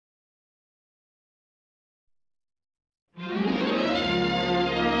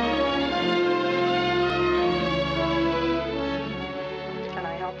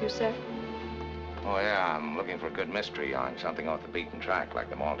sir? Oh, yeah, I'm looking for a good mystery on something off the beaten track, like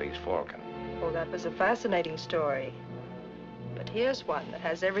the Maltese Falcon. Oh, that was a fascinating story. But here's one that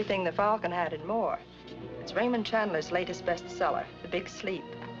has everything the Falcon had and more. It's Raymond Chandler's latest bestseller, The Big Sleep.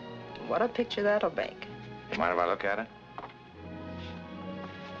 And what a picture that'll make. You mind if I look at it?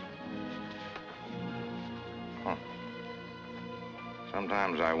 Huh.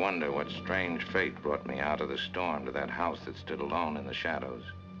 Sometimes I wonder what strange fate brought me out of the storm to that house that stood alone in the shadows.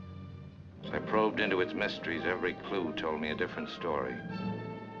 As I probed into its mysteries, every clue told me a different story.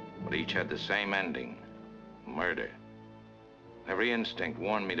 But each had the same ending, murder. Every instinct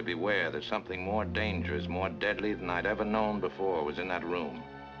warned me to beware that something more dangerous, more deadly than I'd ever known before was in that room.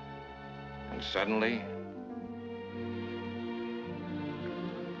 And suddenly...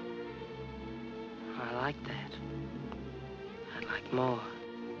 I like that. I'd like more.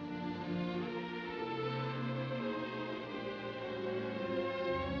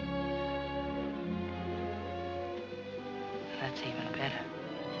 That's even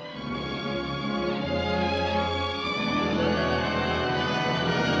better.